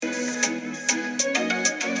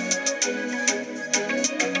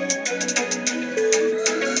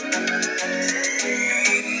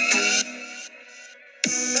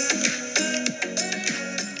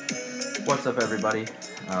up, everybody?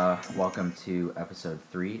 Welcome to episode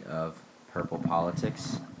 3 of Purple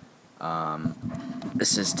Politics.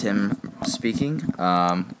 This is Tim speaking.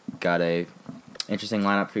 Got a interesting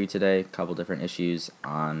lineup for you today. A couple different issues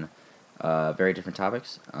on very different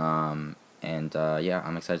topics. I'm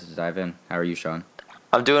excited to dive in. How are you, Sean?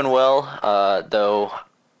 I'm doing well, though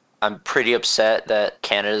I'm pretty upset that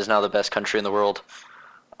Canada is now the best country in the world.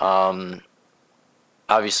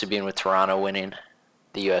 Obviously, being with Toronto winning,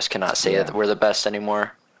 the U.S. cannot say that we're the best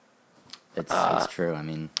anymore. It's true. I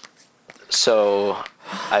mean, so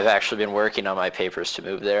I've actually been working on my papers to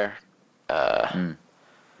move there.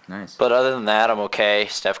 Nice. But other than that, I'm okay.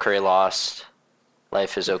 Steph Curry lost.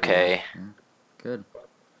 Life is okay. Yeah. Good.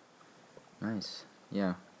 Nice.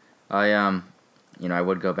 Yeah. I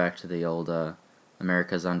would go back to the old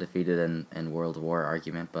America's undefeated and World War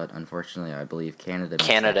argument, but unfortunately, I believe Canada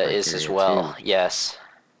is as well. Too. Yes.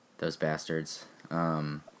 Those bastards.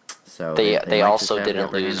 So they also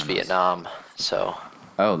didn't lose Vietnam. So.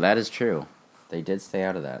 Oh, that is true. They did stay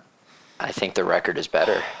out of that. I think the record is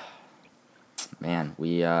better. Man,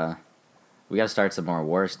 we got to start some more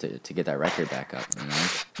wars to get that record back up.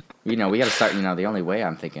 We got to start. The only way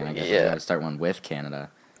I'm thinking, I guess, we got to start one with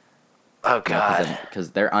Canada. Oh God,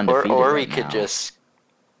 because they're undefeated. Or we could just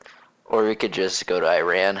go to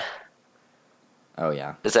Iran. Oh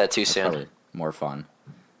yeah. Is that too soon? Probably more fun.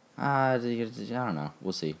 I don't know.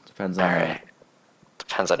 We'll see. Depends on. All right.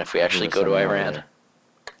 Depends on if we actually go to Iran.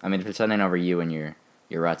 I mean, if it's sending over you and your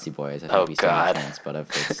Razzi boys, I think we God. stand a chance. But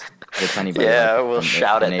if it's anybody, we'll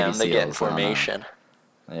shout at them to get information.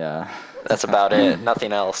 Yeah. That's about it.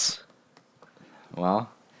 Nothing else.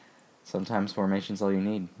 Well, sometimes formation's all you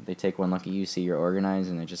need. They take one look at you, see you're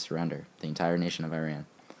organized, and they just surrender. The entire nation of Iran.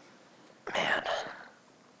 Man.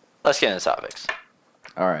 Let's get into topics.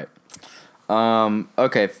 All right.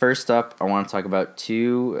 Okay, first up, I want to talk about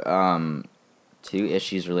two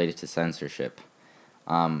issues related to censorship.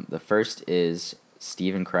 The first is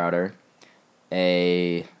Steven Crowder,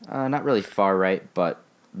 a not really far right, but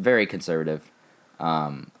very conservative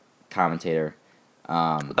commentator.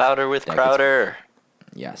 Louder with Crowder.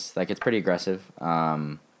 Yes, that gets pretty aggressive.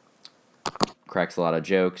 Cracks a lot of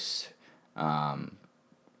jokes,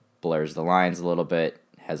 blurs the lines a little bit,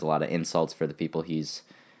 has a lot of insults for the people he's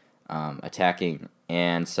attacking.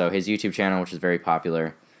 And so his YouTube channel, which is very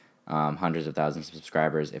popular, hundreds of thousands of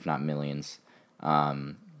subscribers, if not millions,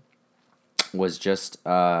 was just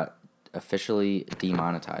officially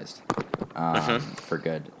demonetized for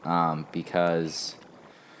good because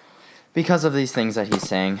of these things that he's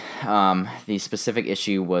saying. The specific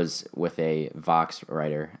issue was with a Vox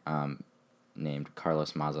writer named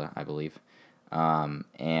Carlos Maza, I believe,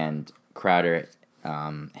 and Crowder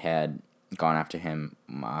had gone after him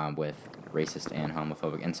with racist and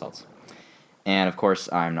homophobic insults. And, of course,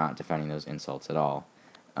 I'm not defending those insults at all.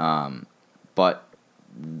 But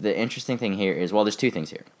the interesting thing here is, well, there's two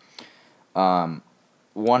things here.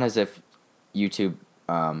 One is if YouTube,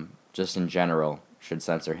 just in general, should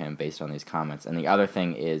censor him based on these comments. And the other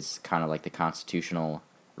thing is kind of like the constitutional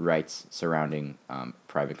rights surrounding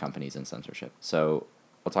private companies and censorship. So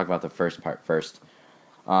I'll talk about the first part first.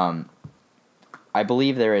 I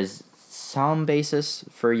believe there is some basis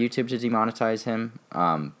for YouTube to demonetize him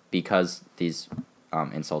because these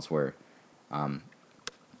insults were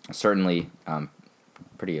certainly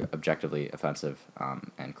pretty objectively offensive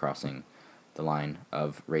and crossing the line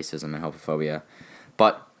of racism and homophobia.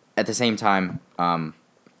 But at the same time,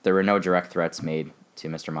 there were no direct threats made to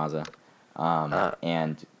Mr. Maza,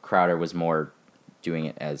 and Crowder was more doing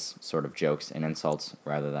it as sort of jokes and insults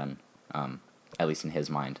rather than, at least in his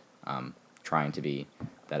mind, trying to be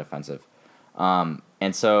that offensive.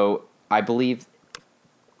 And so I believe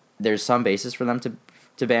there's some basis for them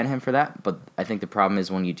to ban him for that, but I think the problem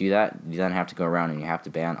is when you do that, you then have to go around and you have to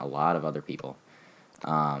ban a lot of other people.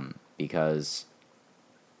 Because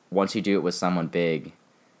once you do it with someone big,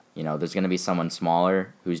 there's going to be someone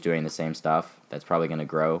smaller who's doing the same stuff that's probably going to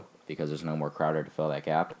grow because there's no more Crowder to fill that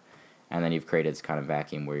gap. And then you've created this kind of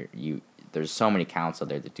vacuum where there's so many accounts out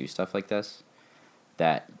there that do stuff like this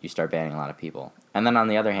that you start banning a lot of people. And then on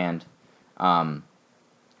the other hand,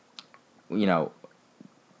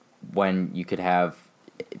 when you could have,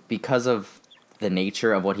 because of the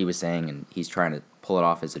nature of what he was saying, and he's trying to pull it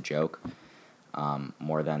off as a joke,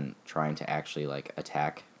 more than trying to actually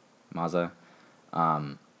attack Maza,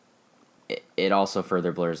 it also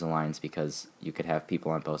further blurs the lines because you could have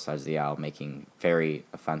people on both sides of the aisle making very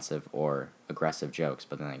offensive or aggressive jokes,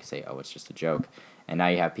 but then they can say, oh, it's just a joke. And now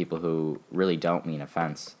you have people who really don't mean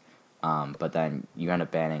offense, but then you end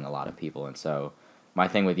up banning a lot of people. And so my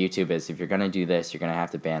thing with YouTube is if you're going to do this, you're going to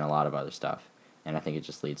have to ban a lot of other stuff. and I think it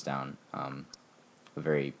just leads down a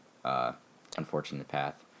very unfortunate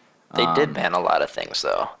path. They did ban a lot of things,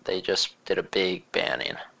 though. They just did a big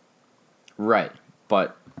banning. Right,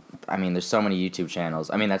 but I mean, there's so many YouTube channels.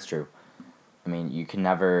 I mean, that's true. I mean, you can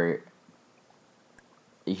never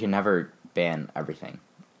ban everything.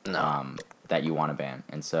 No. That you want to ban,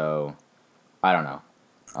 and so I don't know.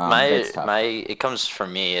 It comes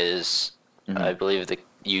from me is I believe the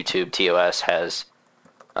YouTube TOS has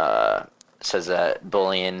says that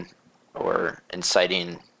bullying or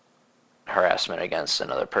inciting harassment against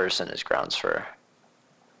another person is grounds for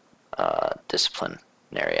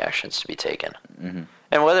disciplinary actions to be taken. Mm-hmm.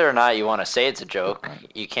 And whether or not you want to say it's a joke,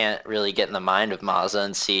 you can't really get in the mind of Mazza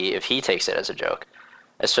and see if he takes it as a joke,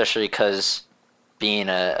 especially because being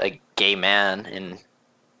a gay man and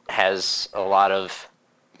has a lot of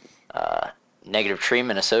negative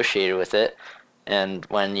treatment associated with it. And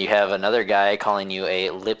when you have another guy calling you a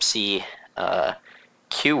lipsy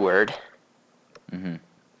Q word,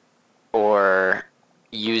 or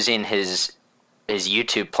using his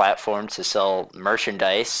YouTube platform to sell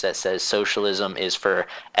merchandise that says socialism is for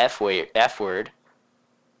F word,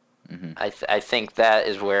 I think that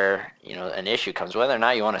is where an issue comes. Whether or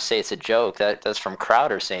not you want to say it's a joke, that's from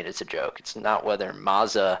Crowder saying it's a joke. It's not whether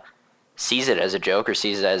Mazza sees it as a joke or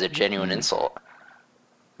sees it as a genuine insult.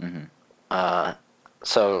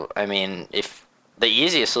 So I mean, if the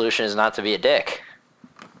easiest solution is not to be a dick,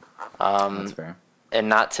 That's fair. and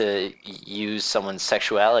not to use someone's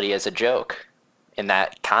sexuality as a joke in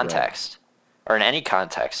that context, or in any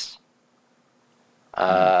context.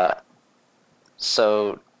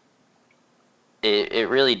 So it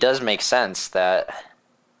really does make sense that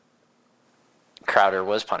Crowder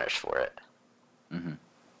was punished for it.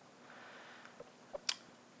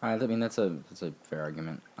 I mean, that's a fair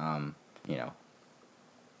argument.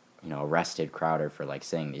 Arrested Crowder for like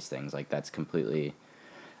saying these things, like that's completely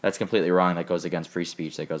wrong. That goes against free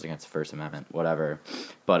speech. That goes against the First Amendment. Whatever.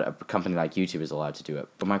 But a company like YouTube is allowed to do it.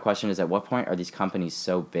 But my question is, at what point are these companies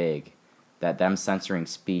so big that them censoring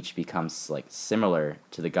speech becomes like similar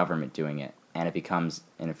to the government doing it, and it becomes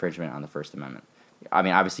an infringement on the First Amendment? I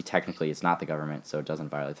mean, obviously, technically, it's not the government, so it doesn't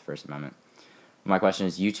violate the First Amendment. My question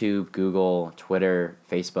is, YouTube, Google, Twitter,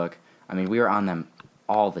 Facebook, I mean, we are on them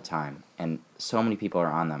all the time, and so many people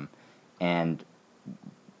are on them, and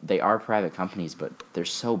they are private companies, but they're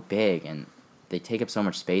so big, and they take up so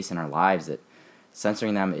much space in our lives that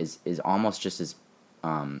censoring them is almost just as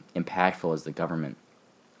impactful as the government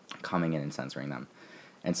coming in and censoring them.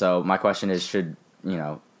 And so my question is, should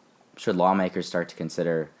lawmakers start to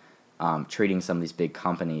consider treating some of these big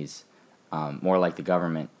companies more like the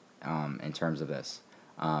government in terms of this,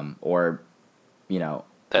 That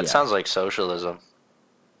sounds like socialism.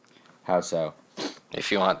 How so?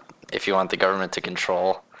 If you want the government to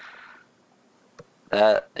control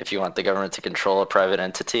that, if you want the government to control a private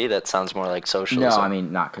entity, that sounds more like socialism. No, I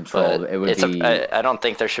mean not control. But it would be. I don't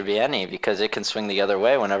think there should be any, because it can swing the other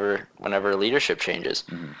way whenever leadership changes.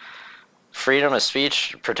 Freedom of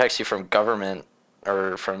speech protects you from government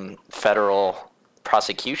or from federal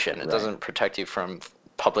prosecution. It doesn't protect you from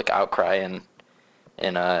public outcry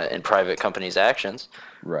in private companies' actions.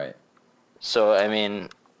 Right. So I mean,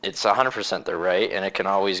 it's 100% their right, and it can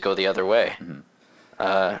always go the other way.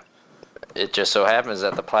 It just so happens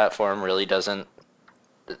that the platform really doesn't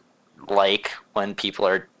like when people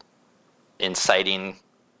are inciting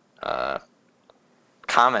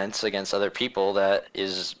comments against other people that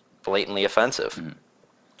is blatantly offensive.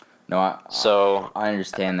 No, I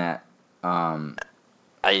understand that.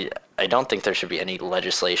 I don't think there should be any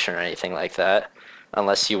legislation or anything like that,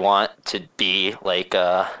 unless you want to be like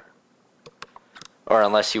or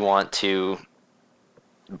unless you want to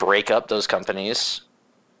break up those companies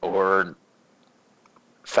or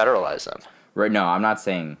federalize them. Right. No, I'm not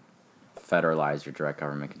saying federalize or direct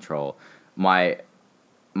government control. My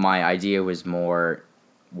idea was more,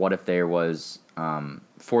 what if there was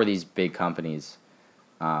for these big companies.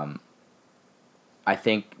 I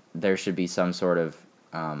think there should be some sort of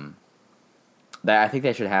I think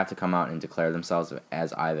they should have to come out and declare themselves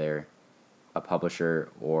as either a publisher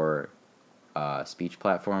or a speech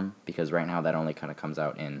platform, because right now that only kind of comes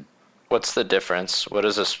out in. What's the difference? What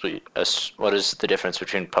is what is the difference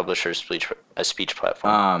between publisher a speech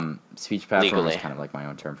platform? Speech platform Legally. is kind of like my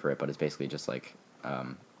own term for it, but it's basically just like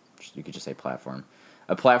you could just say platform.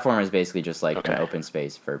 A platform is basically just like an open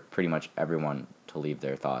space for pretty much everyone to leave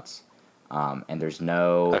their thoughts. And there's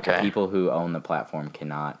no people who own the platform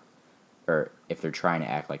cannot, or if they're trying to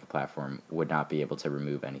act like a platform, would not be able to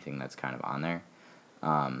remove anything that's kind of on there.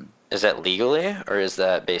 Is that legally, or is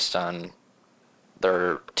that based on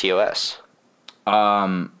their TOS?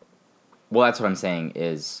 Well, that's what I'm saying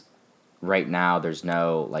is right now there's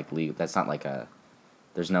no like legal. That's not like a.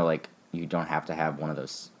 There's no like you don't have to have one of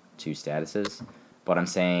those two statuses, but I'm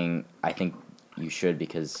saying I think you should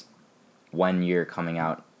because when you're coming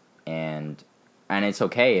out and it's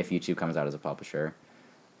okay if YouTube comes out as a publisher,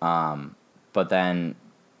 but then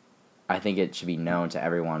I think it should be known to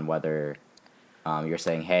everyone whether you're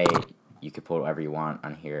saying, hey, you could put whatever you want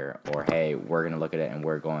on here, or hey, we're going to look at it and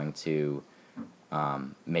we're going to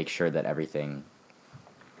make sure that everything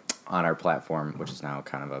on our platform, which is now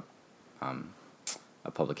kind of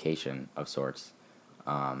a publication of sorts,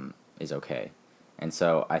 is okay. And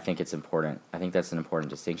so I think it's important. I think that's an important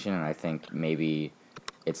distinction, and I think maybe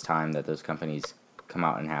it's time that those companies come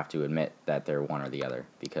out and have to admit that they're one or the other,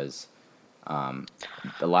 because a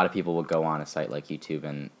lot of people will go on a site like YouTube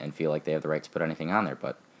and feel like they have the right to put anything on there,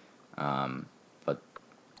 but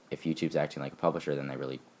if YouTube's acting like a publisher, then they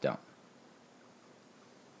really don't.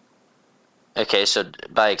 Okay, so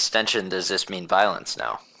by extension, does this mean violence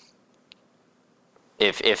now?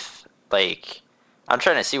 If like, I'm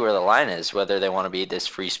trying to see where the line is, whether they want to be this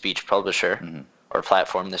free speech publisher or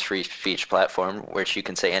platform, this free speech platform, which you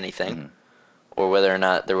can say anything, or whether or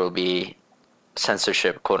not there will be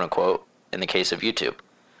censorship, quote unquote, in the case of YouTube.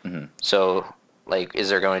 So, like, is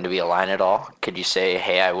there going to be a line at all? Could you say,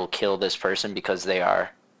 hey, I will kill this person because they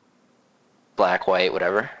are black, white,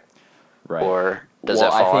 whatever? Right. Or does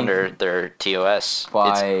that fall under their TOS?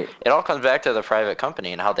 It all comes back to the private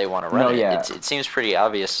company and how they want to run it. Yeah. It seems pretty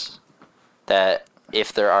obvious that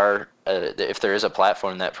if there is a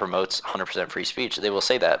platform that promotes 100% free speech, they will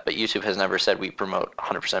say that. But YouTube has never said we promote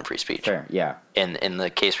 100% free speech. Fair, yeah. In the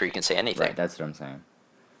case where you can say anything. Right, that's what I'm saying.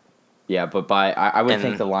 Yeah, but I would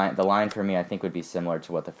think the line for me, I think, would be similar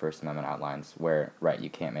to what the First Amendment outlines, where, right,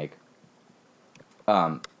 you can't make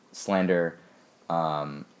slander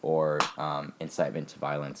or incitement to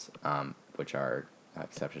violence, which are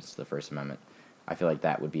exceptions to the First Amendment. I feel like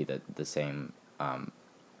that would be the same.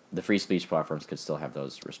 The free speech platforms could still have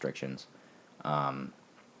those restrictions.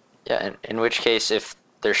 Yeah, in which case, if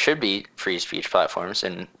there should be free speech platforms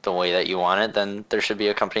in the way that you want it, then there should be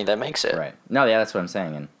a company that makes it. Right. No, yeah, that's what I'm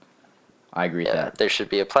saying, and I agree with that. There should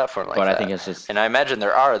be a platform like that. But I think it's just... And I imagine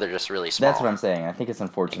there are, they're just really small. That's what I'm saying. I think it's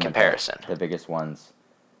unfortunate in comparison. The biggest ones...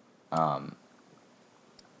 and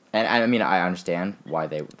I mean, I understand why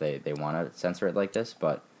they want to censor it like this,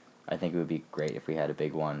 but I think it would be great if we had a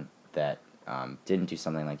big one that didn't do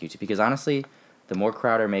something like YouTube. Because honestly, the more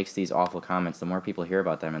Crowder makes these awful comments, the more people hear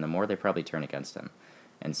about them, and the more they probably turn against him.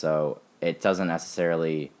 And so it doesn't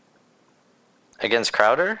necessarily... Against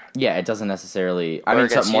Crowder? Yeah, it doesn't necessarily... I mean,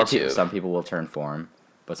 some people will turn for him,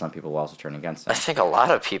 but some people will also turn against him. I think a lot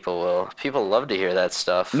of people will. People love to hear that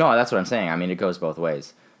stuff. No, that's what I'm saying. I mean, it goes both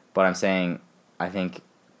ways. But I'm saying, I think,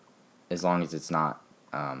 as long as it's not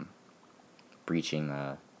breaching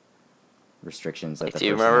the restrictions... That do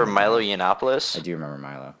you remember Milo Yiannopoulos? I do remember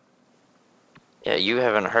Milo. Yeah, you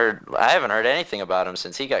haven't heard... I haven't heard anything about him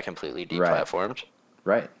since he got completely deplatformed.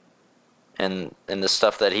 Right. And the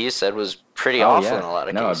stuff that he said was pretty awful in a lot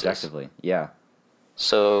of cases. No, objectively, yeah.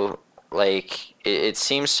 So, like, it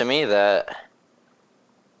seems to me that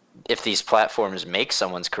if these platforms make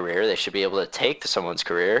someone's career, they should be able to take someone's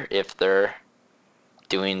career if they're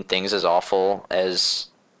doing things as awful as,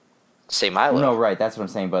 say, Milo. No, right, that's what I'm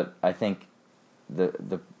saying, but I think the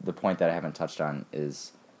point that I haven't touched on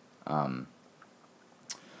is...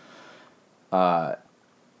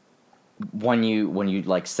 when you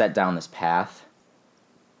like set down this path,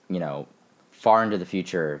 you know, far into the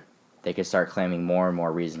future, they could start claiming more and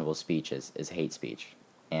more reasonable speech is hate speech.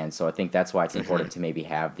 And so I think that's why it's important to maybe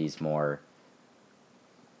have these more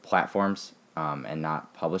platforms and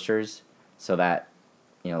not publishers, so that,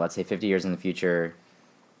 you know, let's say 50 years in the future,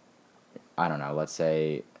 I don't know, let's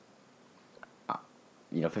say,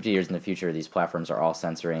 50 years in the future, these platforms are all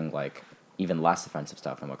censoring, like, even less offensive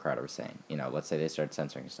stuff than what Crowder was saying. You know, let's say they start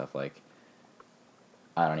censoring stuff like,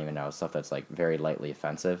 I don't even know, stuff that's like very lightly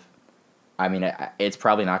offensive. I mean, it's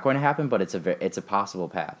probably not going to happen, but it's a possible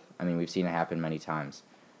path. I mean, we've seen it happen many times,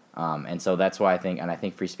 and so that's why I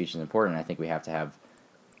think free speech is important. I think we have to have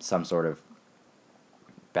some sort of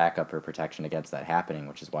backup or protection against that happening,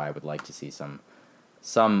 which is why I would like to see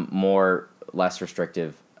some more less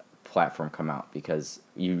restrictive platform come out, because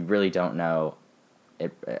you really don't know.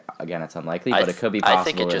 Again, it's unlikely, but it could be possible. I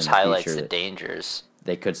think it just highlights the dangers.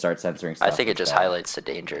 They could start censoring stuff. I think it just highlights the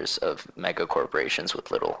dangers of mega corporations with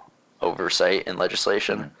little oversight in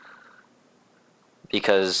legislation,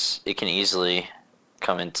 because it can easily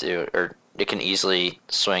it can easily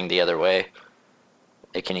swing the other way.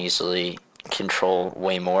 It can easily control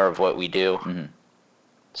way more of what we do.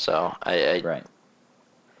 So right.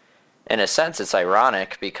 in a sense, it's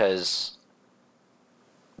ironic because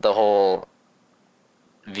the whole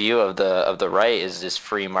view of the right is this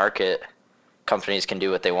free market. Companies can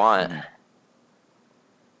do what they want,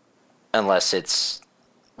 unless it's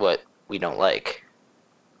what we don't like.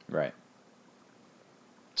 Right.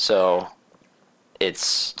 So,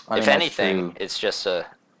 it's, if anything, it's just a...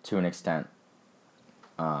 To an extent.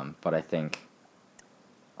 But I think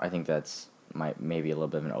that's maybe a little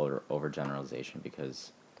bit of an overgeneralization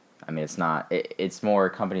because, I mean, it's not... It's more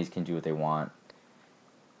companies can do what they want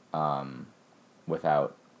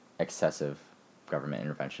without excessive government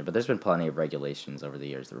intervention. But there's been plenty of regulations over the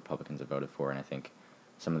years that Republicans have voted for, and I think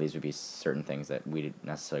some of these would be certain things that we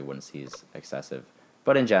necessarily wouldn't see as excessive.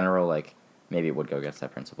 But in general, like, maybe it would go against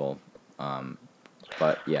that principle.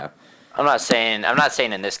 But yeah. I'm not saying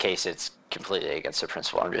in this case it's completely against the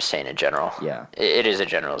principle. I'm just saying in general. Yeah. It is a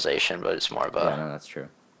generalization, but it's more of a... Yeah, no, that's true.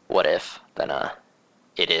 What if than a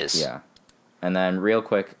it is. Yeah. And then real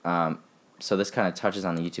quick, so this kind of touches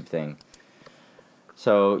on the YouTube thing.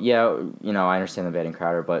 So, yeah, you know, I understand the banning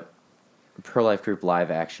Crowder, but pro-life group Live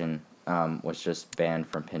Action was just banned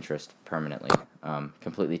from Pinterest permanently,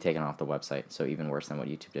 completely taken off the website, so even worse than what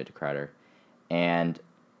YouTube did to Crowder. And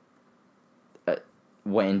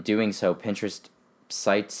when doing so, Pinterest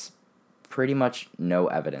cites pretty much no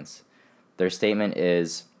evidence. Their statement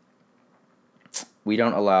is, we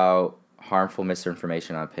don't allow harmful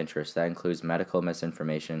misinformation on Pinterest. That includes medical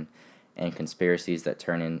misinformation and conspiracies that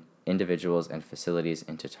turn in individuals and facilities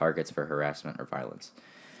into targets for harassment or violence.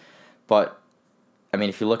 But, I mean,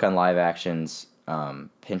 if you look on Live Action's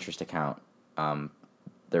Pinterest account,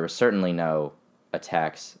 there was certainly no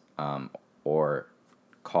attacks or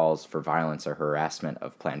calls for violence or harassment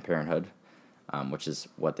of Planned Parenthood, which is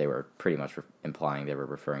what they were pretty much implying they were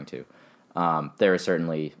referring to. There was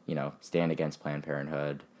certainly, you know, stand against Planned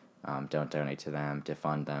Parenthood, don't donate to them,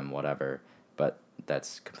 defund them, whatever, but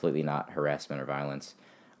that's completely not harassment or violence.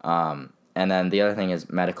 And then the other thing is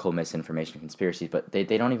medical misinformation conspiracies, but they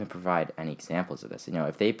don't even provide any examples of this. You know,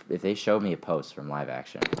 if they showed me a post from Live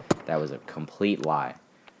Action that was a complete lie,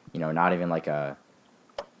 you know, not even like a,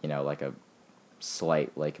 you know, like a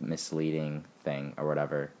slight like misleading thing or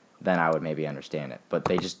whatever, then I would maybe understand it. But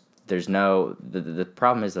there's no, the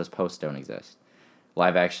problem is those posts don't exist.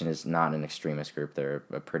 Live Action is not an extremist group. They're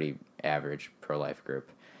a pretty average pro-life group.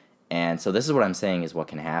 And so this is what I'm saying is what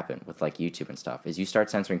can happen with like YouTube and stuff, is you start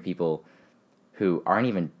censoring people who aren't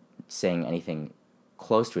even saying anything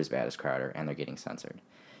close to as bad as Crowder, and they're getting censored.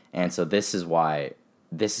 And so this is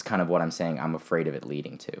kind of what I'm saying I'm afraid of it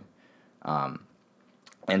leading to.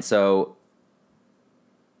 And so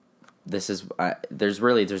this is, there's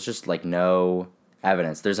just like no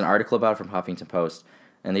evidence. There's an article about it from Huffington Post,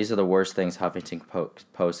 and these are the worst things Huffington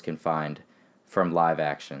Post can find from Live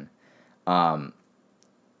Action.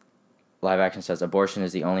 Live Action says, abortion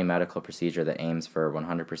is the only medical procedure that aims for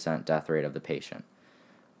 100% death rate of the patient.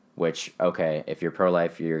 Which, okay, if you're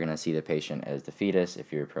pro-life, you're going to see the patient as the fetus.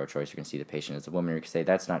 If you're pro-choice, you're going to see the patient as the woman. You can say,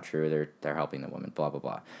 that's not true, they're helping the woman, blah, blah,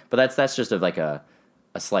 blah. But that's just like a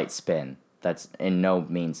slight spin. That's in no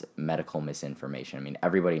means medical misinformation. I mean,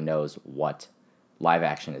 everybody knows what Live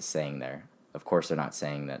Action is saying there. Of course, they're not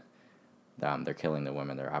saying that they're killing the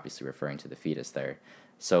woman. They're obviously referring to the fetus there.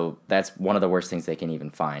 So that's one of the worst things they can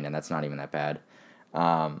even find, and that's not even that bad.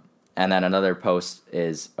 And then another post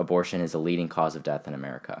is, abortion is a leading cause of death in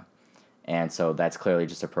America. And so that's clearly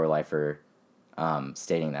just a pro-lifer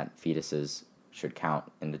stating that fetuses should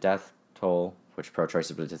count in the death toll, which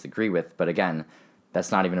pro-choicers would disagree with. But again,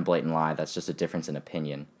 that's not even a blatant lie. That's just a difference in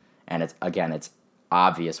opinion. And it's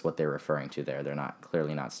obvious what they're referring to there. They're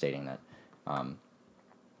clearly not stating that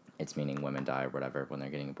it's meaning women die or whatever when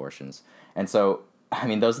they're getting abortions. And so, I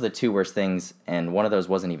mean, those are the two worst things, and one of those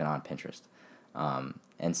wasn't even on Pinterest.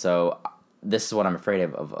 And so this is what I'm afraid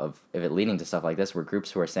of it leading to stuff like this, where groups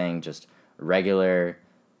who are saying just regular,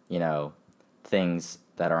 you know, things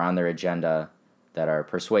that are on their agenda that are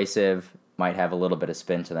persuasive, might have a little bit of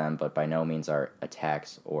spin to them, but by no means are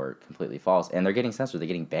attacks or completely false. And they're getting censored, they're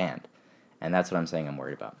getting banned. And that's what I'm saying I'm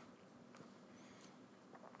worried about.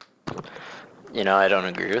 You know, I don't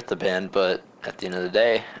agree with the ban, but at the end of the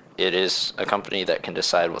day, it is a company that can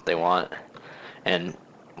decide what they want. And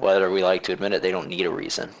whether we like to admit it, they don't need a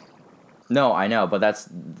reason. No, I know, but that's,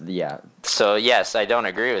 yeah. So, yes, I don't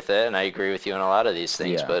agree with it, and I agree with you on a lot of these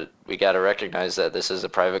things, Yeah. but we got to recognize that this is a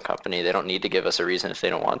private company. They don't need to give us a reason if they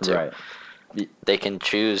don't want to. Right. They can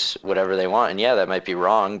choose whatever they want, and yeah, that might be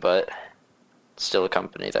wrong, but it's still a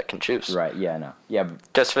company that can choose. Right, yeah, no. Yeah.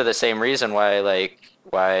 Just for the same reason why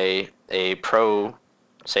a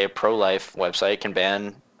pro-life website can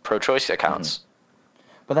ban pro-choice accounts.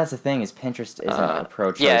 Mm-hmm. But that's the thing is Pinterest isn't a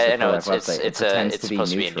pro-choice yeah, I or know pro-life it's website. It it's pretends it's to be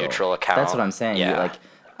supposed neutral. to be a neutral account. That's what I'm saying. Yeah. Like,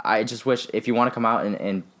 I just wish if you want to come out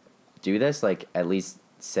and do this, like at least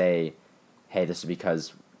say, hey, this is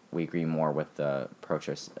because we agree more with the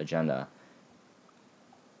pro-choice agenda.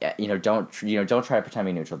 Don't try to pretend to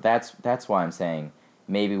be neutral. That's why I'm saying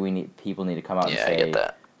maybe people need to come out and Yeah, I say get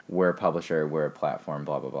that. we're a publisher, we're a platform,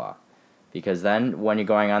 blah blah blah. Because then when you're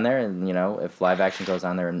going on there and if live action goes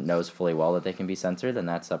on there and knows fully well that they can be censored, then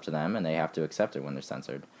that's up to them and they have to accept it when they're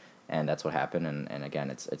censored. And that's what happened and again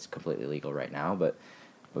it's completely legal right now, but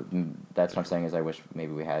that's what I'm saying is I wish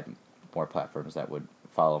maybe we had more platforms that would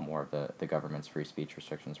follow more of the government's free speech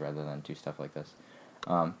restrictions rather than do stuff like this.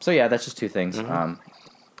 So yeah, that's just two things. Mm-hmm.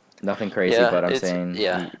 Nothing crazy, Yeah, but I'm it's- saying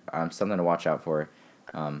yeah. Something to watch out for.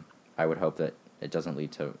 I would hope that it doesn't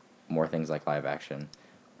lead to more things like live action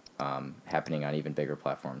happening on even bigger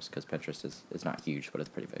platforms because Pinterest is not huge, but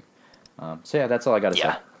it's pretty big. So yeah, that's all I got to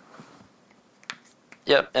Yeah. say.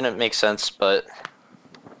 Yep, and it makes sense, but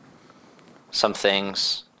some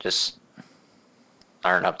things just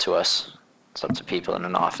aren't up to us. It's up to people in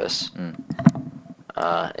an office.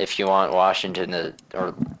 If you want Washington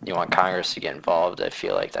or you want Congress to get involved, I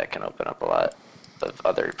feel like that can open up a lot of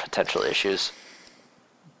other potential issues.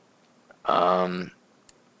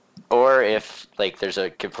 Or if like there's a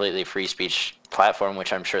completely free speech platform,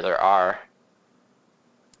 which I'm sure there are.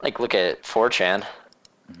 Like look at 4chan.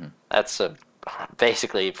 That's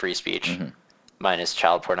basically free speech, minus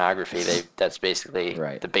child pornography. That's basically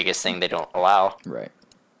Right. the biggest thing they don't allow. Right.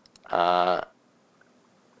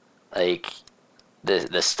 Like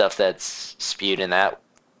the stuff that's spewed in that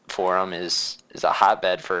forum is a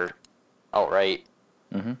hotbed for alt-right,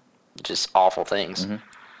 just awful things.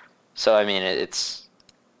 So I mean, it's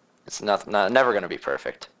never going to be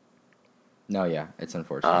perfect. No, yeah, it's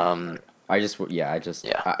unfortunate.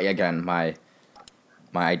 Again, my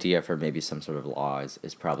idea for maybe some sort of law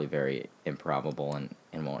is probably very improbable and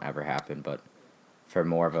won't ever happen. But for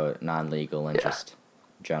more of a non-legal and just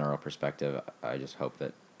general perspective, I just hope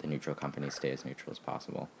that the neutral companies stay as neutral as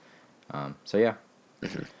possible. So yeah.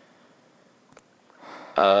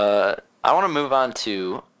 I want to move on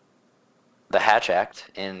to the Hatch Act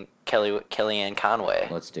and Kellyanne Conway.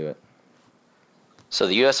 Let's do it. So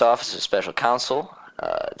the U.S. Office of Special Counsel,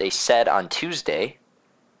 they said on Tuesday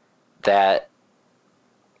that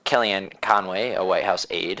Kellyanne Conway, a White House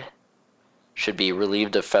aide, should be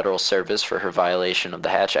relieved of federal service for her violation of the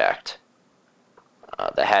Hatch Act.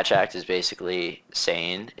 The Hatch Act is basically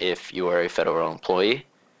saying if you are a federal employee,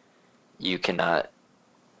 you cannot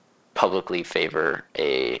publicly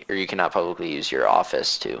you cannot publicly use your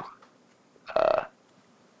office to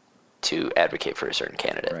advocate for a certain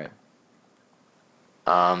candidate. Right.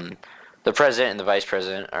 The president and the vice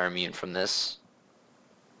president are immune from this.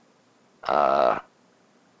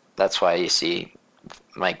 That's why you see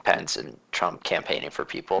Mike Pence and Trump campaigning for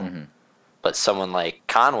people. But someone like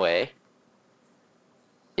Conway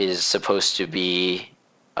is supposed to be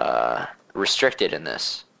restricted in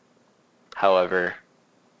this. However,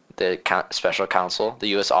 the special counsel, the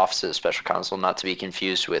U.S. Office of Special Counsel, not to be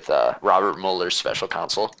confused with Robert Mueller's special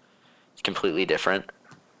counsel, it's completely different,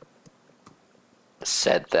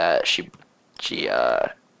 said that she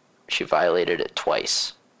violated it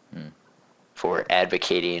twice for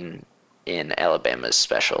advocating in Alabama's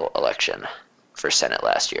special election for Senate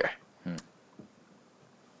last year.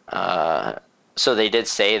 So they did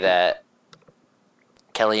say that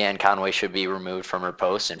Kellyanne Conway should be removed from her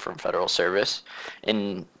post and from federal service,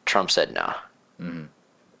 and Trump said no.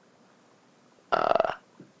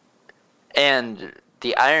 And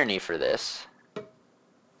the irony for this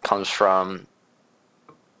comes from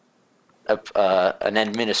an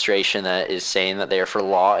administration that is saying that they are for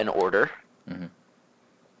law and order,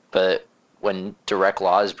 but when direct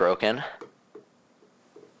law is broken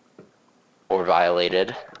or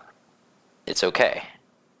violated, it's okay.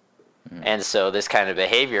 And so this kind of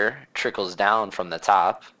behavior trickles down from the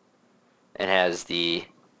top and has the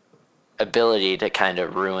ability to kind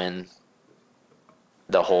of ruin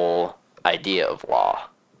the whole idea of law.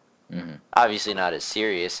 Obviously not as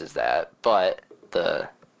serious as that, but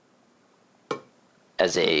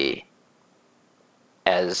as an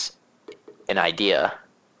idea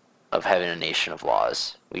of having a nation of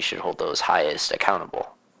laws, we should hold those highest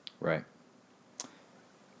accountable. Right.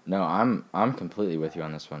 No, I'm completely with you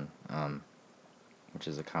on this one, which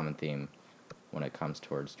is a common theme when it comes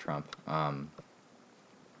towards Trump. I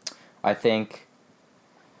think,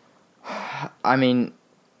 I mean,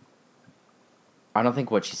 I don't think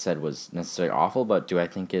what she said was necessarily awful, but do I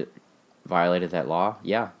think it violated that law?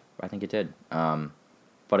 Yeah, I think it did.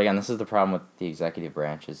 But again, this is the problem with the executive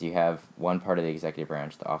branch, is you have one part of the executive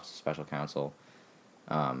branch, the Office of Special Counsel,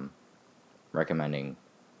 recommending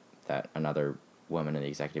that another woman in the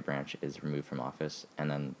executive branch is removed from office, and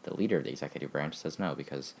then the leader of the executive branch says no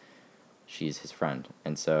because she's his friend.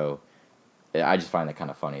 And so I just find that kind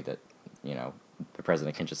of funny that, the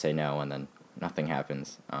president can just say no and then nothing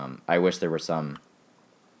happens. I wish there were some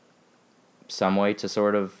way to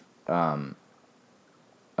sort of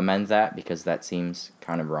amend that, because that seems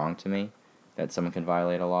kind of wrong to me, that someone can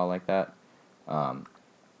violate a law like that.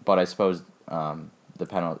 But I suppose if the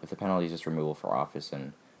penalty is just removal for office,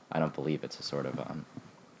 and I don't believe it's a sort of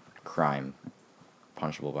crime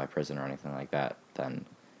punishable by prison or anything like that, then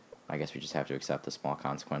I guess we just have to accept the small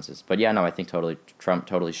consequences. But yeah, no, I think Trump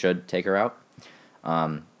totally should take her out.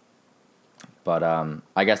 But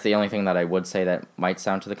I guess the only thing that I would say that might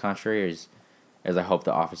sound to the contrary is I hope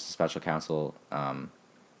the Office of Special Counsel,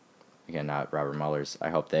 again, not Robert Mueller's, I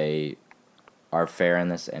hope they are fair in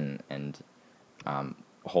this and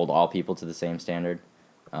hold all people to the same standard.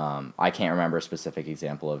 I can't remember a specific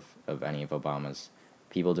example of any of Obama's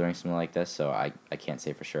people doing something like this, so I can't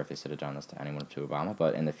say for sure if they should have done this to anyone to Obama.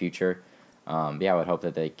 But in the future, I would hope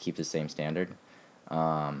that they keep the same standard.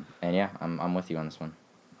 And yeah, I'm with you on this one.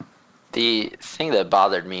 The thing that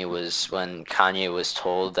bothered me was when Kanye was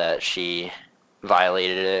told that she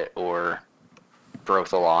violated it or broke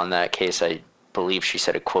the law in that case. I believe she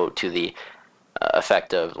said a quote to the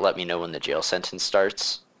effect of, "Let me know when the jail sentence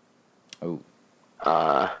starts." Oh.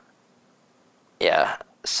 Yeah.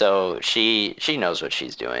 So she knows what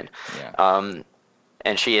she's doing. Yeah.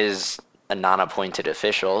 And she is a non-appointed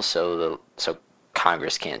official, so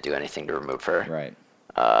Congress can't do anything to remove her. Right.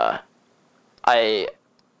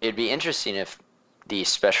 It'd be interesting if the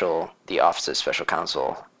Office of Special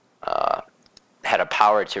Counsel had a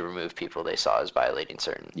power to remove people they saw as violating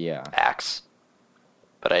certain acts.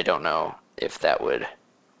 But I don't know if that would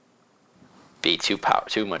be too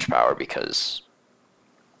much power, because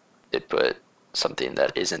it put something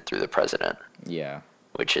that isn't through the president. Yeah.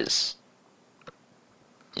 Which is,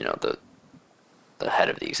 the head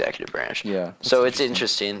of the executive branch. Yeah. So it's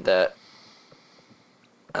interesting that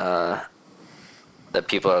that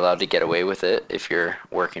people are allowed to get away with it if you're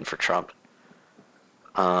working for Trump.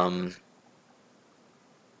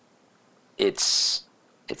 It's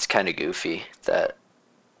kind of goofy that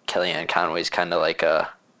Kellyanne Conway's kind of like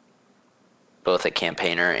both a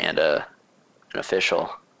campaigner and an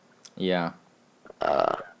official. Yeah.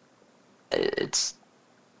 It's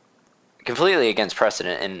completely against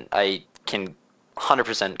precedent, and I can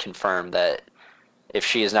 100% confirm that if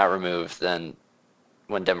she is not removed, then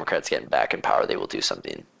when Democrats get back in power, they will do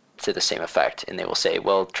something to the same effect, and they will say,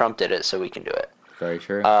 well, Trump did it, so we can do it. Very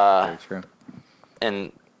true. Very true.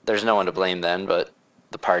 And there's no one to blame then but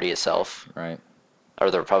the party itself. Right.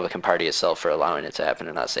 Or the Republican Party itself for allowing it to happen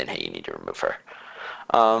and not saying, hey, you need to remove her.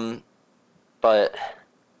 But,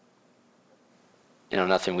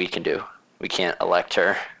 nothing we can do. We can't elect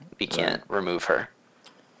her. We can't remove her.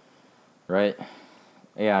 Right.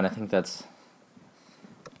 Yeah, and I think that's,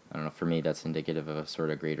 I don't know, for me that's indicative of a sort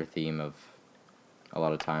of greater theme of a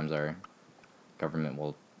lot of times our government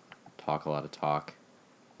will talk a lot of talk,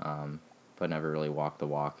 but never really walk the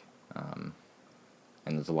walk. And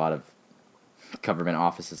there's a lot of government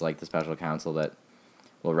offices like the special counsel that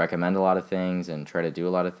will recommend a lot of things and try to do a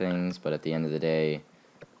lot of things, but at the end of the day,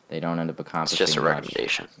 they don't end up accomplishing It's just a much.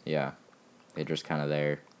 recommendation. Yeah. They're just kind of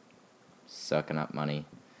there sucking up money.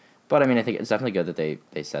 But, I mean, I think it's definitely good that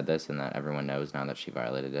they said this and that everyone knows now that she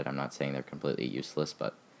violated it. I'm not saying they're completely useless,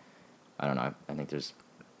 but I don't know. I think there's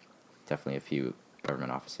definitely a few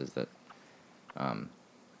government offices that,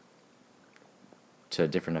 to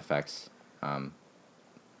different effects,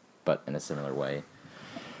 but in a similar way,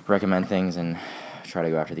 recommend things and try to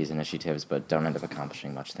go after these initiatives, but don't end up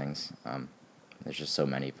accomplishing much things. There's just so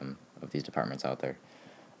many of these departments out there.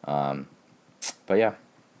 But yeah.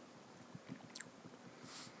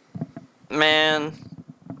 Man,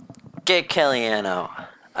 get Kellyanne out.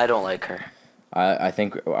 I don't like her. I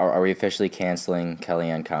think, are we officially canceling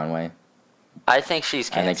Kellyanne Conway? I think she's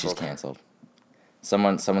canceled. I think she's canceled.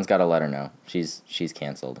 Someone's got to let her know. She's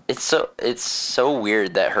canceled. It's so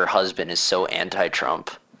weird that her husband is so anti-Trump.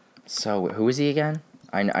 So, who is he again?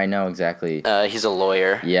 I know exactly. He's a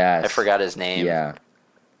lawyer. Yes. I forgot his name. Yeah.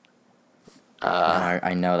 No,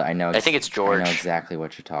 I know that. I think it's George. I know exactly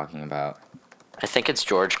what you're talking about. I think it's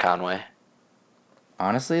George Conway.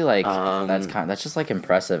 Honestly, like that's just like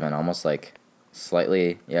impressive and almost like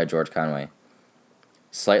slightly, George Conway.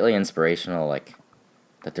 Slightly inspirational, like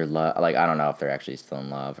that they're like, I don't know if they're actually still in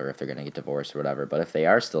love or if they're gonna get divorced or whatever, but if they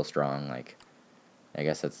are still strong, like I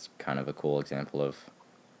guess that's kind of a cool example of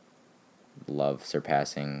love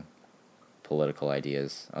surpassing political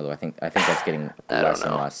ideas. Although I think that's getting I less don't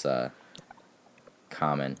and know. less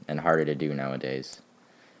common and harder to do nowadays.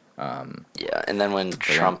 Yeah, and then when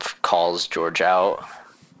Trump calls George out,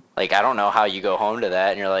 like, I don't know how you go home to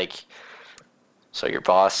that and you're like, so your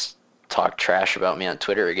boss talked trash about me on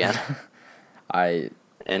Twitter again, I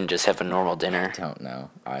and just have a normal dinner. don't know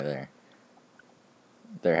either.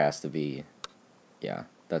 There has to be, yeah.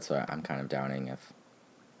 That's why I'm kind of doubting if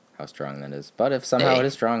how strong that is. But if somehow it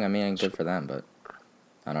is strong, I mean, good for them. But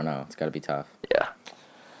I don't know. It's got to be tough. Yeah.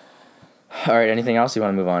 All right. Anything else you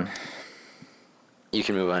want to move on? You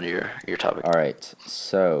can move on to your topic. All right.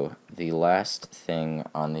 So the last thing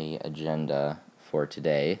on the agenda for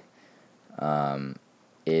today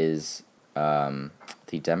is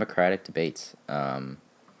the Democratic debates.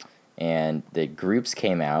 And the groups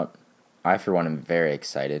came out. I, for one, am very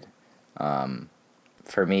excited.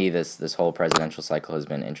 For me, this whole presidential cycle has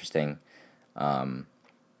been interesting. A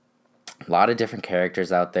lot of different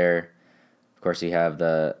characters out there. Of course, you have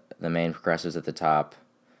the main progressives at the top.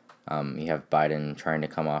 You have Biden trying to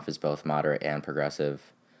come off as both moderate and progressive.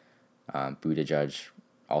 Buttigieg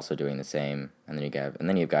also doing the same, and then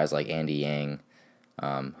you have guys like Andy Yang,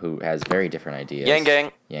 who has very different ideas. Yang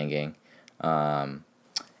gang. Yang gang.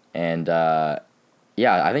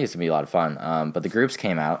 Yeah, I think it's gonna be a lot of fun. But the groups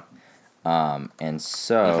came out, and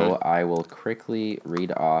so I will quickly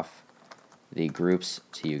read off the groups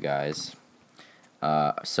to you guys.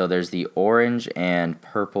 So there's the orange and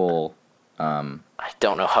purple. I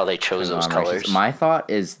don't know how they chose those colors. My thought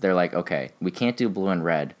is they're like, okay, we can't do blue and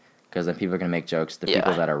red because then people are gonna make jokes. The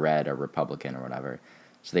people that are red are Republican or whatever.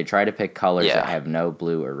 So they try to pick colors that have no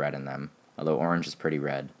blue or red in them. Although orange is pretty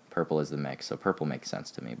red. Purple is the mix, so purple makes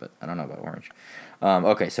sense to me, but I don't know about orange.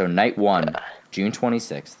 Okay, so night 1, June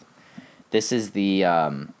 26th. This is the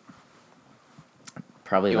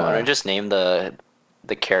probably. You want to just name the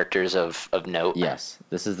characters of note? Yes,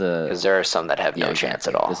 this is the. Because there are some that have no chance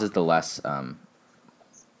at all. This is the less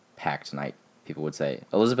packed night, people would say.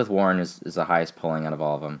 Elizabeth Warren is the highest polling out of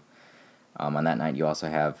all of them. On that night, you also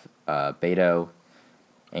have Beto,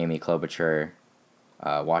 Amy Klobuchar,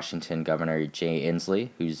 Washington Governor Jay Inslee,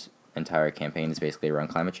 whose entire campaign is basically around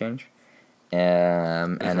climate change.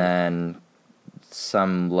 And then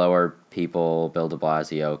some lower people, Bill de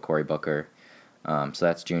Blasio, Cory Booker. So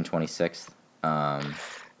that's June 26th.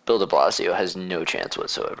 Bill de Blasio has no chance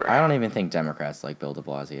whatsoever. I don't even think Democrats like Bill de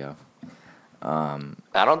Blasio. I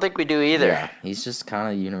don't think we do either. Yeah, he's just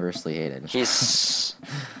kind of universally hated. He's...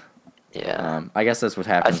 Yeah. I guess that's what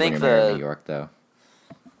happens when you're mayor in New York, though.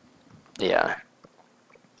 Yeah.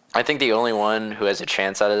 I think the only one who has a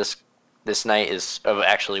chance out of this night of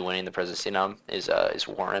actually winning the presidency nom is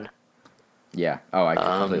Warren. Yeah. Oh, I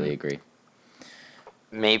completely agree.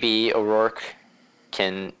 Maybe O'Rourke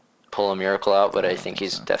can pull a miracle out, but I think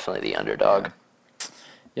he's definitely the underdog.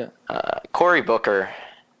 Yeah. Cory Booker,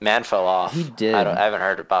 man fell off. He did. I haven't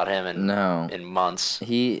heard about him in months.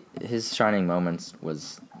 His shining moments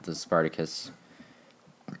was the Spartacus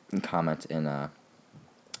comment in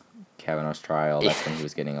Kavanaugh's trial. That's when he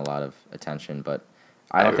was getting a lot of attention, but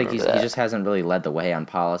I don't think he just hasn't really led the way on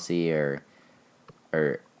policy or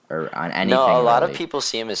on anything. No, a lot of people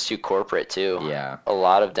see him as too corporate too. Yeah. A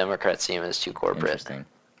lot of Democrats see him as too corporate. Interesting.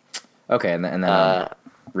 Okay, and then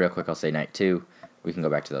real quick, I'll say night 2. We can go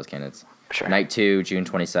back to those candidates. Sure. Night 2, June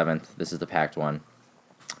 27th. This is the packed one.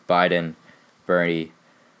 Biden, Bernie,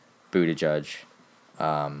 Buttigieg,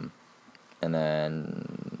 and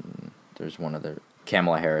then there's one other.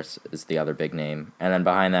 Kamala Harris is the other big name. And then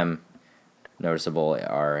behind them, noticeable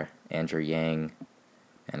are Andrew Yang,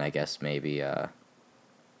 and I guess maybe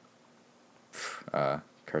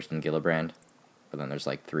Kirsten Gillibrand. But then there's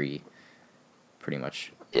like 3 pretty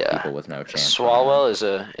much people with no chance. Swalwell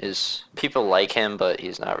is people like him, but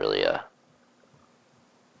he's not really a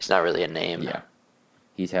name. Yeah.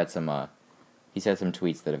 He's had some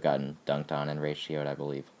tweets that have gotten dunked on and ratioed, I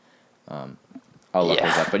believe. I'll look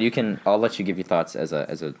those up, but I'll let you give your thoughts as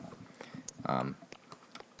a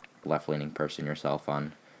left-leaning person yourself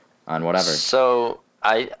on whatever. So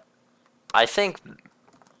I think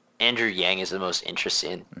Andrew Yang is the most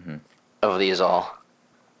interesting of these all.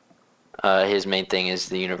 His main thing is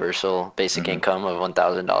the universal basic income of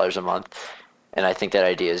 $1,000 a month, and I think that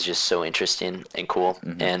idea is just so interesting and cool.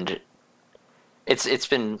 And it's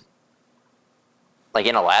been like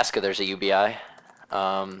in Alaska, there's a UBI.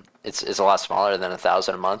 It's a lot smaller than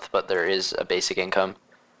 $1,000 a month, but there is a basic income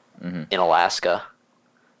in Alaska.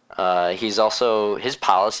 He's also, his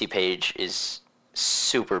policy page is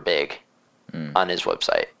super big on his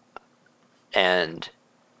website, and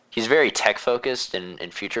he's very tech focused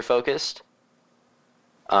and future focused.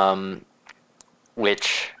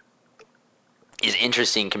 which is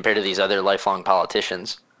interesting compared to these other lifelong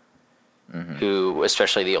politicians who,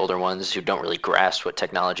 especially the older ones who don't really grasp what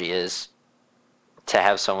technology is, to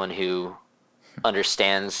have someone who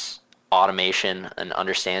understands automation and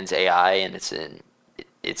understands AI and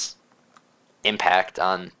its impact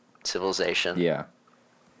on civilization. Yeah.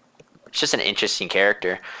 It's just an interesting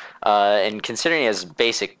character. And considering he has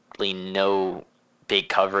basically no big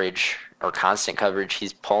coverage or constant coverage,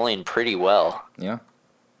 he's polling pretty well, Yeah.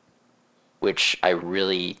 which I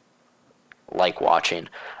really like watching.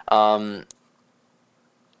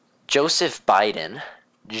 Joseph Biden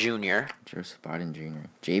Jr. Joseph Biden Jr.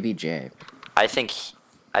 JBJ. I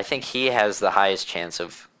think he has the highest chance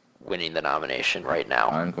of winning the nomination right now.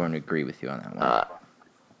 I'm going to agree with you on that one.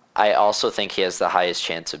 I also think he has the highest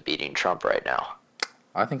chance of beating Trump right now.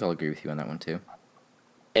 I think I'll agree with you on that one too.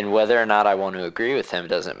 And whether or not I want to agree with him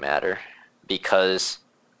doesn't matter, because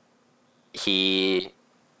he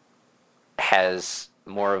has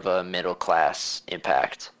more of a middle class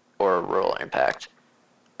impact or a rural impact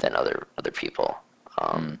than other people.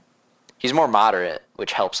 He's more moderate,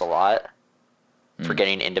 which helps a lot for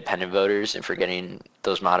getting independent voters and for getting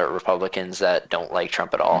those moderate Republicans that don't like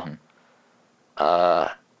Trump at all.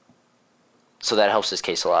 So that helps his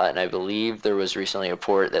case a lot. And I believe there was recently a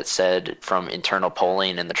report that said from internal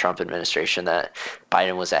polling in the Trump administration that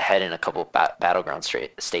Biden was ahead in a couple of battleground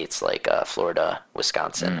states like Florida,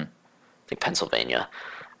 Wisconsin, I think Pennsylvania.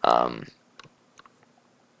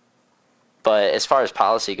 But as far as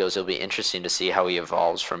policy goes, it'll be interesting to see how he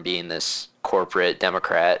evolves from being this corporate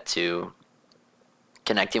Democrat to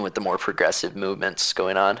connecting with the more progressive movements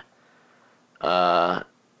going on.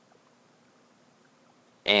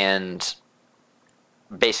 And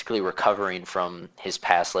basically recovering from his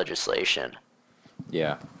past legislation.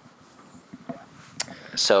 Yeah.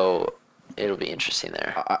 So it'll be interesting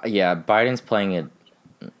there. Yeah, Biden's playing a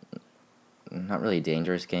not really a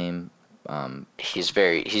dangerous game. He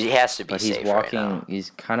has to be but he's safe walking. right now.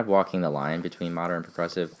 He's kind of walking the line between moderate and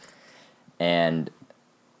progressive, and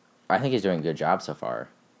I think he's doing a good job so far,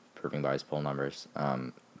 proving by his poll numbers.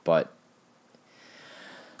 But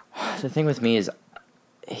the thing with me is,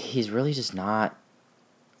 he's really just not.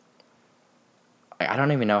 I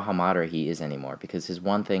don't even know how moderate he is anymore, because his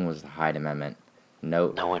one thing was the Hyde Amendment. No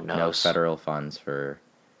one knows. No federal funds for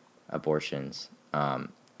abortions. And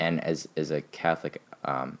as a Catholic,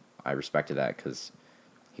 I respected that because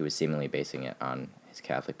he was seemingly basing it on his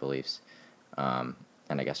Catholic beliefs, and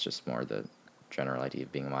I guess just more the general idea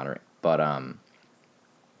of being moderate. But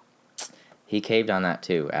he caved on that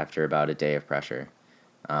too after about a day of pressure,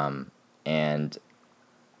 and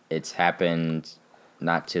it's happened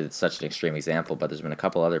not to such an extreme example, but there's been a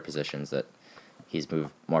couple other positions that he's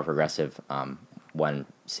moved more progressive when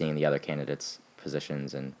seeing the other candidates'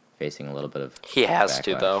 positions and facing a little bit of he has backlash.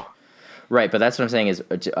 to though. Right, but that's what I'm saying is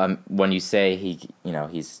when you say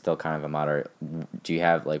he's still kind of a moderate, do you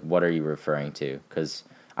have what are you referring to? Because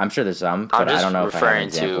I'm sure there's some, but I don't know if I have an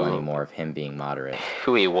example anymore of him being moderate.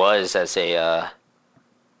 Who he was as a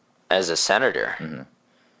senator. Mm-hmm.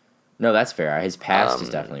 No, that's fair. His past is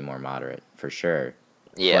definitely more moderate for sure.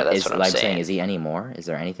 Yeah, but that's what I'm saying. Is he any more? Is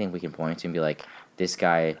there anything we can point to and be like, this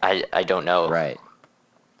guy? I don't know. Right.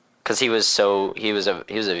 Because he was a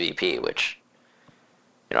VP, which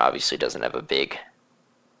obviously doesn't have a big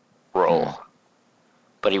role,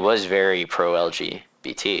 but he was very pro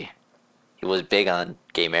LGBT. He was big on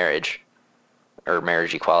gay marriage or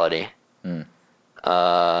marriage equality,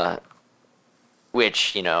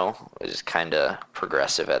 which was kind of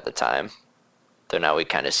progressive at the time. Though now we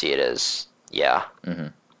kind of see it as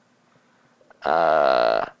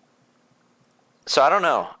So I don't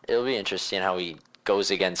know. It'll be interesting how he goes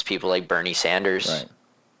against people like Bernie Sanders. Right.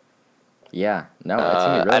 Yeah. No, it's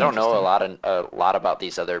gonna be really I don't know a lot about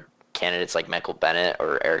these other candidates like Michael Bennett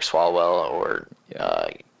or Eric Swalwell or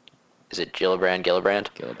is it Gillibrand? Gillibrand,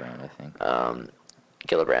 I think.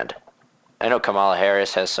 Gillibrand. I know Kamala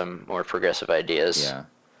Harris has some more progressive ideas. Yeah.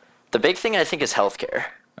 The big thing I think is healthcare.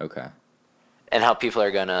 Okay. And how people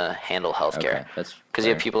are gonna handle healthcare. Okay, that's because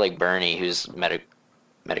you have people like Bernie who's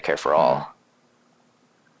Medicare for all.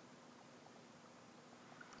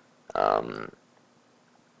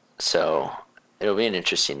 So it'll be an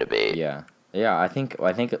interesting debate. Yeah. I think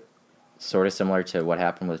sort of similar to what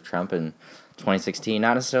happened with Trump in 2016.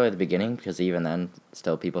 Not necessarily at the beginning, because even then,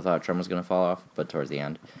 still people thought Trump was going to fall off. But towards the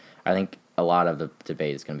end, I think a lot of the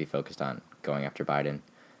debate is going to be focused on going after Biden.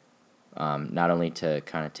 Not only to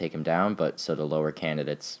kind of take him down, but so the lower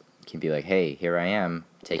candidates can be like, "Hey, here I am,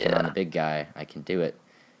 taking on the big guy. I can do it.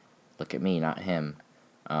 Look at me, not him."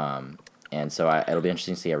 And so it'll be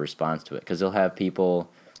interesting to see a response to it, because they'll have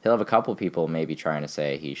people he'll have a couple people maybe trying to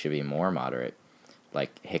say he should be more moderate,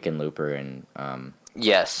 like Hickenlooper and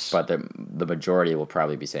Yes. but the majority will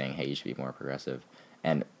probably be saying, hey, you should be more progressive,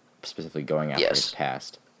 and specifically going after his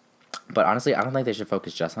past. But honestly, I don't think they should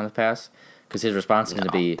focus just on his past, because his response is going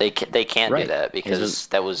to be... They can't do that, because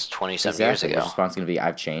that was 20-some years ago. His response is going to be,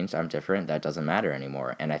 I've changed, I'm different, that doesn't matter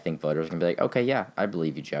anymore. And I think voters are going to be like, okay, yeah, I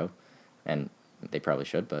believe you, Joe. And they probably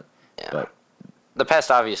should, but... Yeah. But the past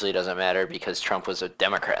obviously doesn't matter, because Trump was a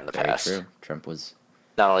Democrat in the past. Very true. Trump was...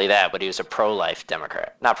 Not only that, but he was a pro-life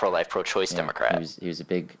Democrat. Not pro-life, pro-choice Democrat. He was a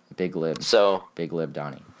big lib. So... Big lib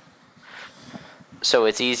Donnie. So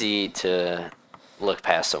it's easy to look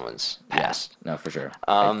past someone's past. Yeah, no, for sure.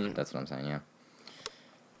 That's what I'm saying, yeah.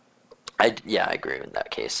 I agree in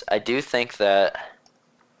that case. I do think that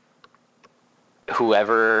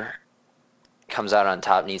whoever comes out on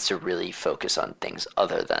top needs to really focus on things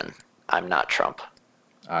other than I'm not Trump.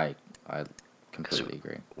 I completely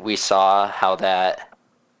agree. We saw how that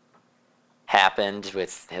happened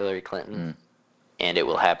with Hillary Clinton, and it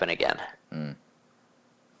will happen again.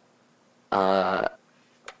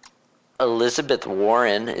 Elizabeth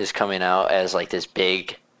Warren is coming out as like this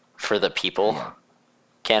big for the people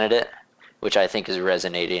candidate, which I think is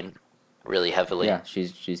resonating really heavily. Yeah,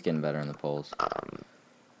 she's getting better in the polls.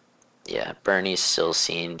 Yeah, Bernie's still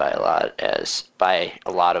seen by a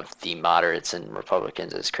lot of the moderates and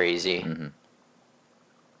Republicans as crazy.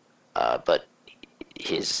 But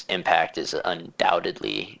his impact is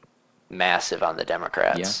undoubtedly massive on the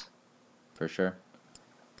Democrats. Yeah, for sure.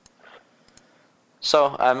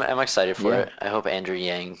 So I'm excited for it. I hope Andrew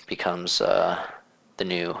Yang becomes the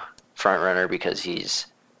new front runner, because he's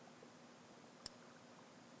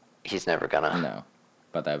never gonna. No,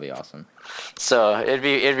 but that'd be awesome. So it'd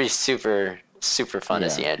be super fun to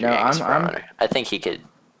see Andrew Yang as front runner. I think he could.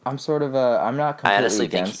 I'm sort of I'm not completely I honestly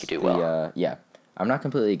against think he could do well. I'm not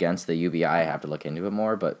completely against the UBI. I have to look into it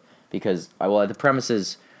more, but because the premise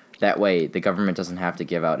is that way the government doesn't have to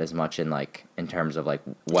give out as much in terms of like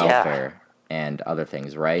welfare and other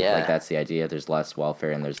things, right? Yeah. Like that's the idea. There's less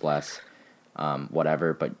welfare and there's less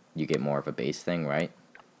whatever, but you get more of a base thing, right?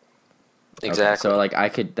 Exactly. Okay. So like I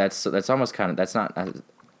could that's almost kind of that's not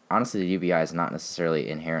honestly the UBI is not necessarily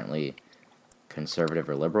inherently conservative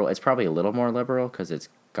or liberal. It's probably a little more liberal because it's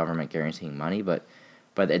government guaranteeing money, but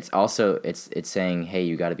it's also it's saying, hey,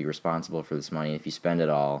 you got to be responsible for this money. If you spend it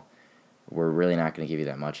all, we're really not going to give you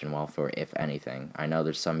that much in welfare, if anything. I know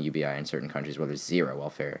there's some UBI in certain countries where there's zero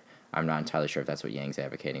welfare. I'm not entirely sure if that's what Yang's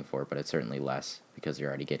advocating for, but it's certainly less because you're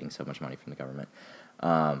already getting so much money from the government.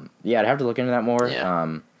 I'd have to look into that more.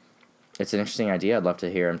 Yeah. It's an interesting idea. I'd love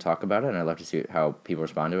to hear him talk about it, and I'd love to see how people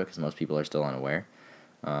respond to it because most people are still unaware.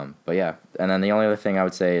 But yeah, and then the only other thing I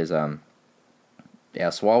would say is,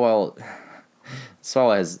 Swalwell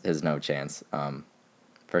has no chance.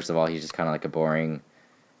 First of all, he's just kind of like a boring,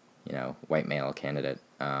 white male candidate.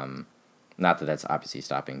 Not that that's obviously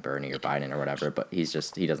stopping Bernie or Biden or whatever, but he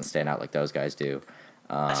doesn't stand out like those guys do.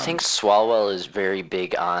 I think Swalwell is very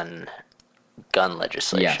big on gun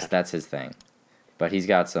legislation. Yes, that's his thing. But he's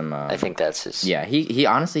got some... I think that's his... Yeah, he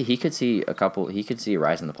honestly, he could see a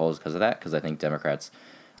rise in the polls because of that, because I think Democrats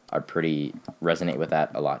are resonate with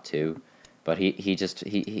that a lot too. But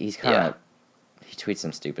he's kind of... He tweets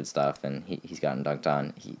some stupid stuff, and he's gotten dunked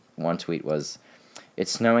on. One tweet was,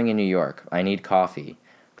 "It's snowing in New York. I need coffee.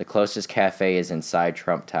 The closest cafe is inside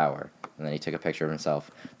Trump Tower." And then he took a picture of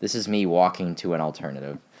himself. "This is me walking to an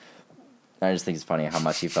alternative." And I just think it's funny how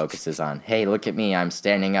much he focuses on, hey, look at me, I'm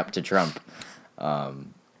standing up to Trump.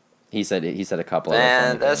 He said a couple of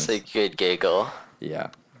Man, that's things. A good giggle. Yeah.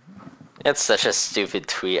 It's such a stupid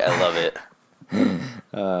tweet. I love it.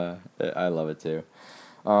 I love it too.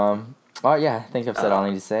 Well, yeah, I think I've said all I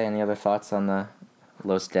need to say. Any other thoughts on the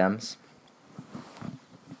Los Dems?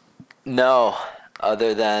 No,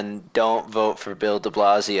 other than don't vote for Bill de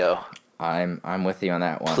Blasio. I'm with you on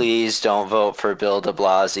that one. Please don't vote for Bill de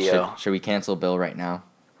Blasio. Should we cancel Bill right now?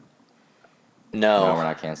 No, we're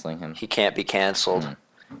not canceling him. He can't be canceled.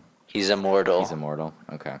 He's immortal. He's immortal?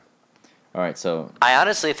 Okay. All right, so... I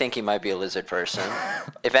honestly think he might be a lizard person.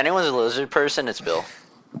 If anyone's a lizard person, it's Bill.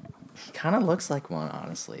 He kind of looks like one,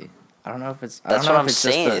 honestly. I don't know if it's... That's what I'm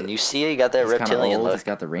saying. You see, he got that reptilian look. He's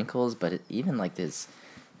got the wrinkles, but even like his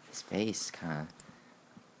face kind of...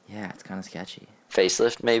 Yeah, it's kind of sketchy.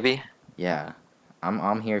 Facelift, maybe? Yeah.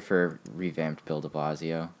 I'm here for revamped Bill de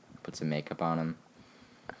Blasio. Put some makeup on him.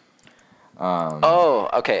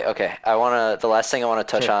 Okay. The last thing I want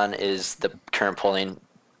to touch on is the current polling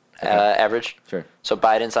average. Sure. So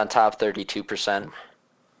Biden's on top, 32%.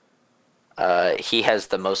 He has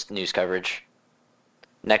the most news coverage.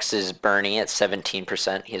 Next is Bernie at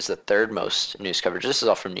 17%. He has the third most news coverage. This is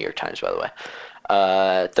all from New York Times, by the way.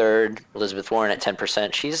 Third, Elizabeth Warren at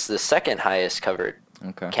 10%. She's the second highest covered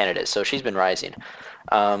candidate, so she's been rising.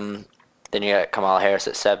 Then you got Kamala Harris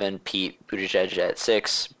at 7, Pete Buttigieg at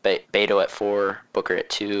 6, Beto at 4, Booker at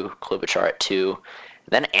 2, Klobuchar at 2.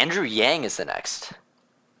 Then Andrew Yang is the next.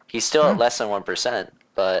 He's still at less than 1%,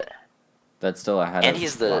 but that's still ahead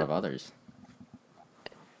of a lot of others.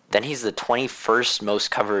 Then he's the 21st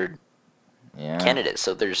most covered candidate,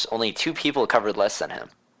 so there's only 2 people covered less than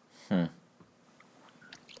him.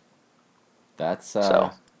 That's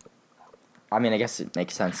so. I mean, I guess it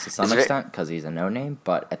makes sense to some extent because he's a no-name,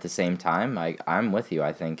 but at the same time, I'm with you.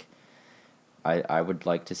 I think I would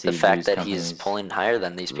like to see the fact that he's pulling higher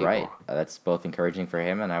than these people. Right, that's both encouraging for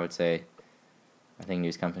him, and I would say I think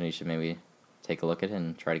news companies should maybe take a look at it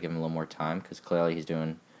and try to give him a little more time because clearly he's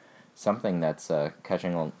doing something that's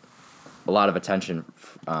catching a lot of attention,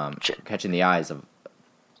 catching the eyes of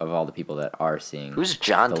all the people that are seeing. Who's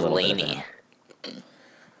John Delaney?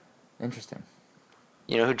 Interesting.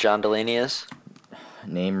 You know who John Delaney is?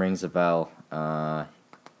 Name rings a bell. John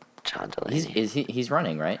Delaney. He's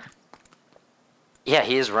running, right? Yeah,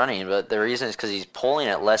 he is running, but the reason is because he's polling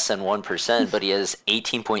at less than 1%, but he has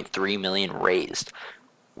 18.3 million raised,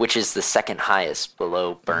 which is the second highest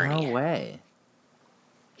below Bernie. No way.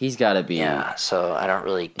 He's got to be. Yeah, so I don't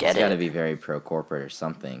really get it. He's got to be very pro-corporate or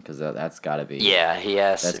something, because that's got to be. Yeah, he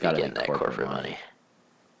has to be getting that corporate money.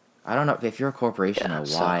 I don't know. If you're a corporation,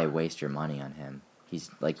 why waste your money on him?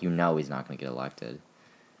 He's he's not going to get elected.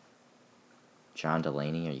 John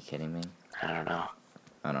Delaney, are you kidding me? I don't know.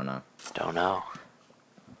 Don't know.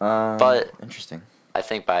 But interesting. I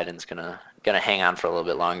think Biden's gonna hang on for a little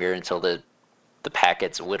bit longer until the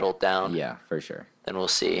packet's whittled down. Yeah, for sure. Then we'll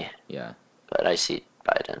see. Yeah. But I see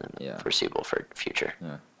Biden in the foreseeable future.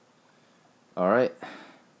 Yeah. All right.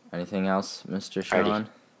 Anything else, Mr. Sean? Alrighty.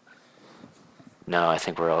 No, I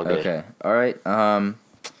think we're all good. Okay. All right.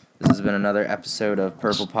 This has been another episode of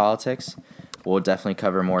Purple Politics. We'll definitely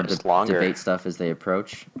cover more debate stuff as they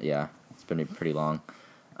approach. Yeah, it's been pretty long.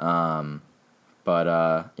 Yeah,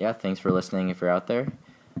 thanks for listening if you're out there.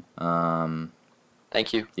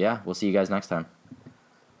 Thank you. Yeah, we'll see you guys next time.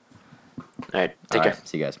 All right, take care.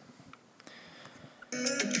 See you guys.